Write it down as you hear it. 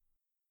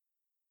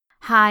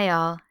Hi,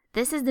 all.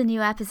 This is the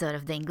new episode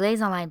of the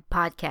Inglês Online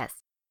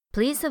podcast.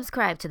 Please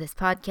subscribe to this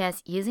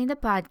podcast using the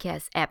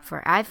podcast app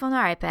for iPhone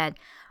or iPad,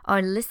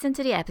 or listen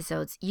to the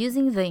episodes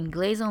using the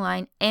Inglês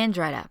Online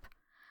Android app.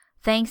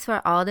 Thanks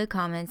for all the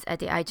comments at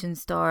the iTunes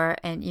Store,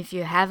 and if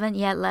you haven't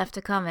yet left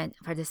a comment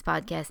for this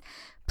podcast,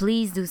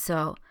 please do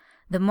so.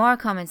 The more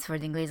comments for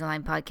the Inglês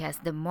Online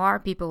podcast, the more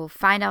people will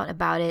find out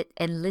about it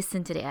and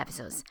listen to the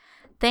episodes.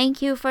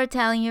 Thank you for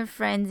telling your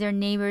friends, your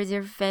neighbors,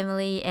 your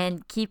family,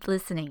 and keep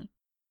listening.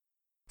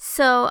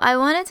 So, I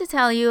wanted to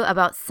tell you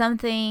about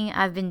something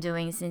I've been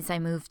doing since I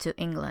moved to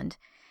England.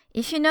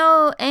 If you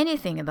know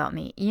anything about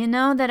me, you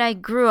know that I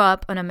grew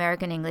up on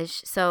American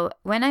English, so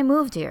when I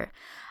moved here,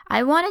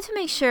 I wanted to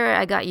make sure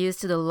I got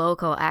used to the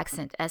local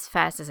accent as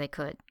fast as I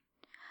could.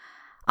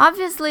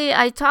 Obviously,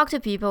 I talk to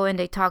people and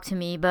they talk to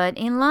me, but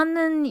in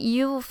London,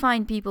 you will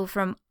find people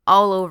from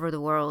all over the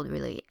world,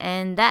 really,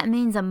 and that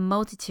means a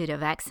multitude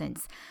of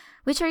accents,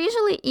 which are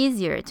usually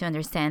easier to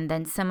understand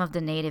than some of the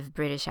native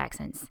British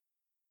accents.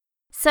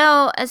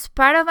 So, as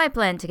part of my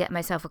plan to get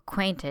myself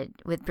acquainted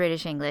with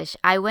British English,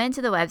 I went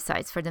to the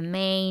websites for the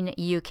main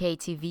UK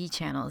TV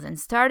channels and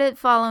started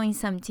following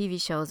some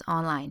TV shows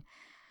online.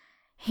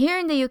 Here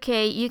in the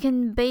UK, you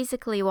can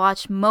basically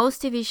watch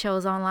most TV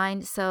shows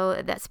online,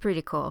 so that's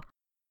pretty cool.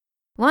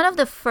 One of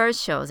the first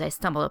shows I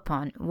stumbled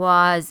upon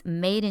was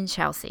Made in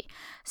Chelsea,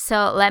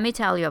 so let me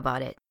tell you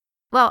about it.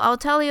 Well, I'll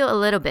tell you a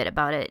little bit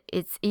about it.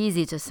 It's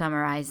easy to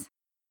summarize.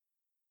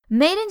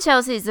 Made in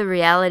Chelsea is a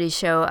reality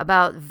show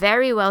about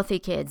very wealthy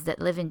kids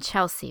that live in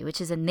Chelsea, which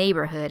is a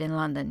neighborhood in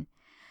London.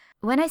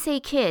 When I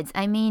say kids,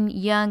 I mean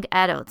young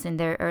adults in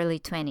their early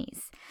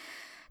 20s.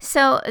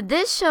 So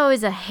this show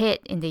is a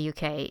hit in the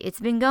UK. It's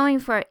been going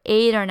for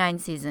 8 or 9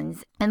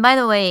 seasons. And by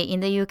the way,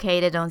 in the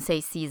UK, they don't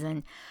say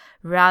season.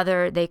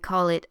 Rather, they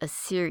call it a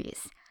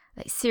series.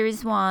 Like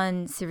series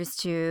 1, series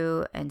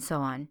 2, and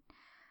so on.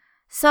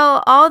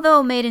 So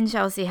although Made in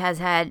Chelsea has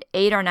had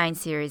 8 or 9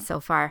 series so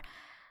far,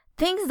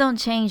 things don't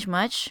change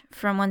much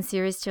from one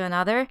series to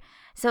another.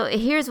 So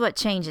here's what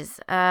changes.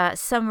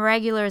 Some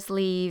regulars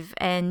leave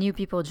and new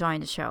people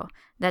join the show.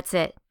 That's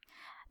it.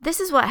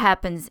 This is what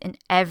happens in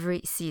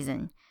every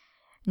season.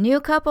 New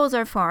couples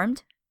are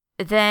formed.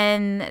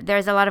 Then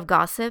there's a lot of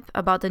gossip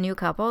about the new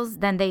couples.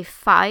 Then they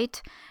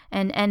fight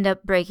and end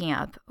up breaking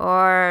up.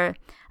 Or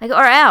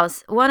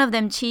else one of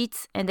them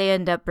cheats and they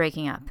end up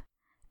breaking up.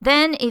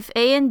 Then if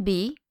A and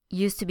B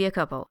used to be a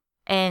couple,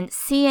 and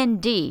C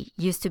and D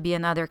used to be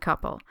another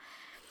couple.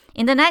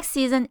 In the next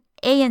season,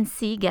 A and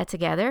C get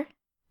together,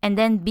 and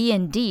then B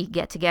and D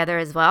get together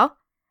as well.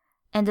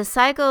 And the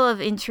cycle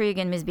of intrigue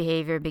and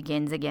misbehavior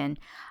begins again.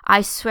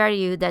 I swear to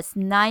you, that's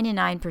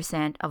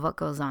 99% of what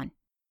goes on.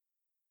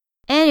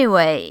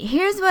 Anyway,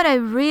 here's what I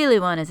really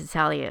wanted to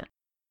tell you.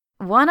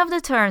 One of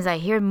the terms I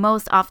hear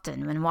most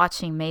often when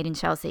watching Made in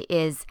Chelsea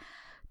is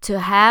to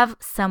have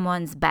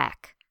someone's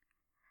back.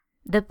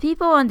 The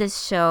people on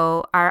this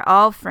show are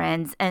all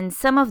friends, and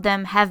some of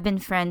them have been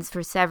friends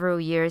for several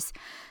years,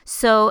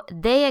 so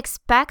they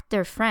expect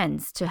their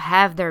friends to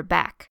have their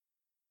back.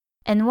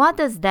 And what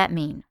does that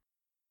mean?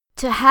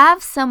 To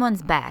have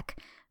someone's back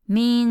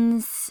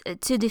means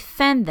to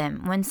defend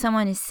them when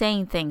someone is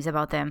saying things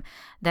about them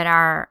that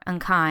are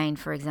unkind,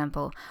 for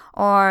example.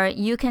 Or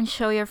you can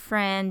show your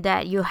friend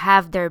that you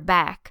have their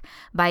back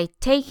by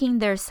taking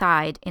their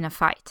side in a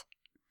fight.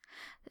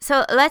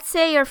 So let's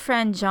say your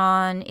friend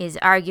John is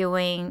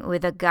arguing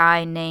with a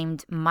guy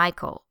named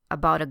Michael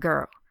about a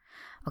girl.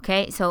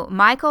 Okay, so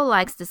Michael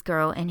likes this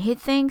girl and he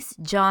thinks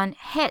John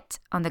hit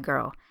on the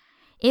girl,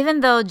 even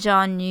though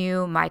John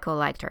knew Michael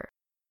liked her.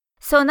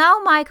 So now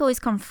Michael is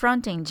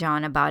confronting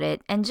John about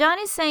it, and John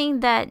is saying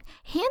that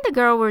he and the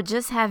girl were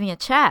just having a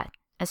chat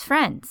as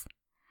friends.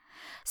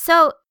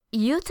 So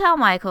you tell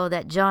Michael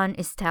that John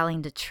is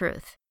telling the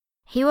truth.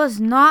 He was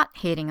not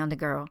hitting on the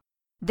girl.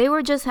 They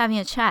were just having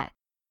a chat.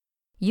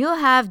 You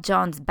have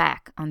John's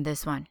back on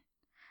this one.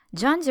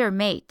 John's your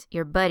mate,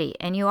 your buddy,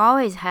 and you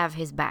always have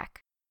his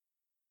back.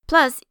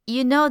 Plus,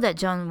 you know that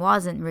John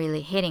wasn't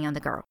really hitting on the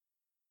girl.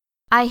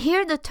 I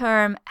hear the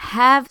term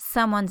have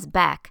someone's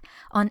back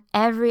on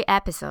every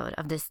episode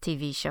of this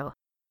TV show.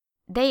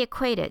 They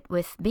equate it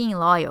with being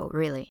loyal,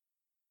 really.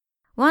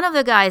 One of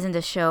the guys in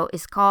the show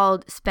is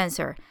called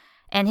Spencer,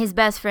 and his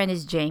best friend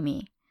is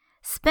Jamie.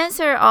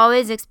 Spencer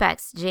always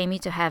expects Jamie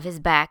to have his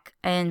back,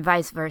 and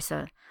vice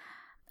versa.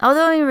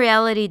 Although in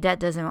reality, that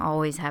doesn't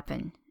always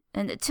happen.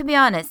 And to be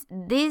honest,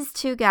 these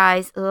two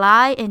guys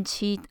lie and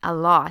cheat a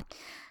lot.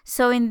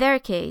 So in their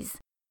case,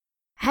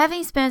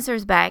 having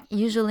Spencer's back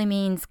usually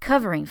means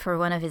covering for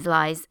one of his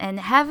lies,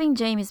 and having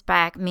Jamie's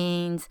back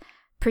means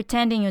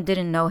pretending you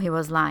didn't know he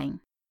was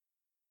lying.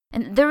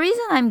 And the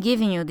reason I'm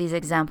giving you these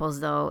examples,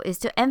 though, is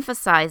to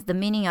emphasize the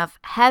meaning of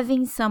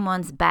having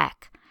someone's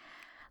back.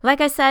 Like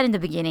I said in the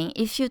beginning,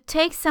 if you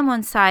take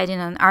someone's side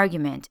in an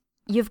argument,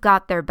 you've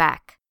got their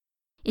back.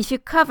 If you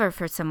cover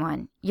for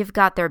someone, you've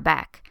got their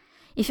back.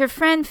 If your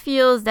friend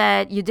feels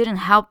that you didn't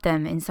help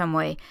them in some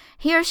way,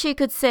 he or she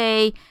could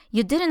say,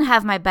 "You didn't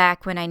have my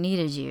back when I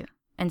needed you,"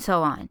 and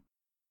so on.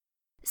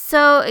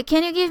 So,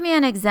 can you give me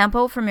an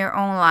example from your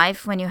own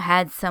life when you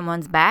had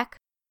someone's back?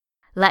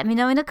 Let me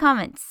know in the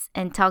comments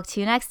and talk to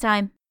you next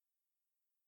time.